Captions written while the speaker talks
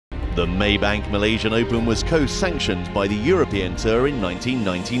The Maybank Malaysian Open was co-sanctioned by the European Tour in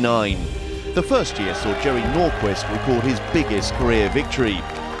 1999. The first year saw Jerry Norquist record his biggest career victory.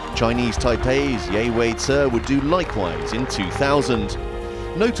 Chinese Taipei's Ye Wei-Tse would do likewise in 2000.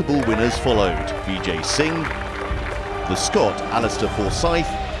 Notable winners followed: Vijay Singh, the Scot Alistair Forsyth,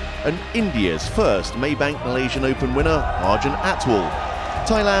 and India's first Maybank Malaysian Open winner Arjun Atwal.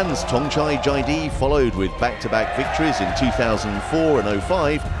 Thailand's Thongchai Jaidee followed with back-to-back victories in 2004 and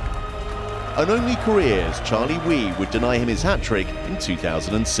 2005. And only Korea's Charlie Wee would deny him his hat-trick in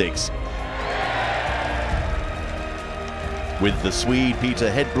 2006. With the Swede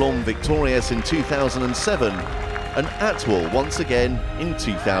Peter Hedblom victorious in 2007 and Atwal once again in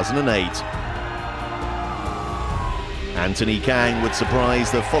 2008. Anthony Kang would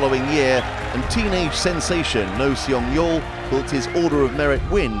surprise the following year, and teenage sensation No Seong Yeol built his Order of Merit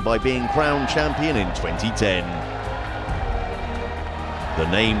win by being crowned champion in 2010. The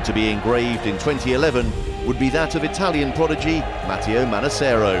name to be engraved in 2011 would be that of Italian prodigy Matteo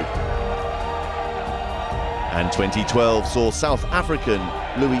Manassero. And 2012 saw South African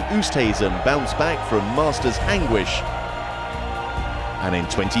Louis Oosthuizen bounce back from Masters anguish. And in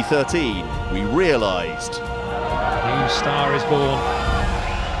 2013, we realised a new star is born.